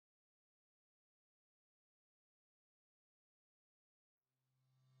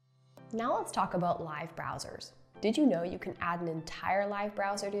Now let's talk about live browsers. Did you know you can add an entire live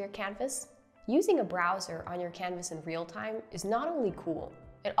browser to your Canvas? Using a browser on your Canvas in real time is not only cool,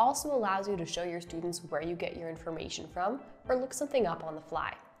 it also allows you to show your students where you get your information from or look something up on the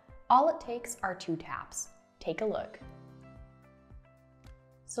fly. All it takes are 2 taps. Take a look.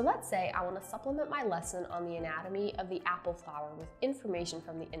 So let's say I want to supplement my lesson on the anatomy of the apple flower with information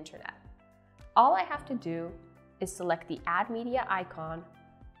from the internet. All I have to do is select the Add Media icon,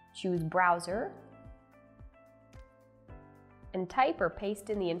 choose Browser, and type or paste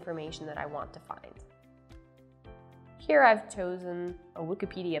in the information that I want to find. Here I've chosen a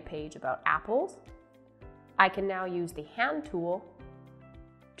Wikipedia page about apples. I can now use the hand tool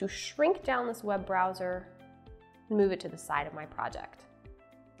to shrink down this web browser and move it to the side of my project.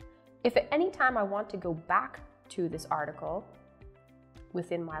 If at any time I want to go back to this article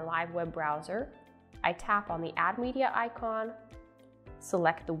within my live web browser, I tap on the Add Media icon,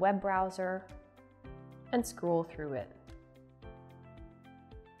 select the web browser, and scroll through it.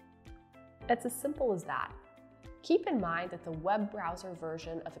 It's as simple as that. Keep in mind that the web browser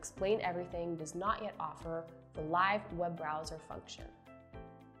version of Explain Everything does not yet offer the live web browser function.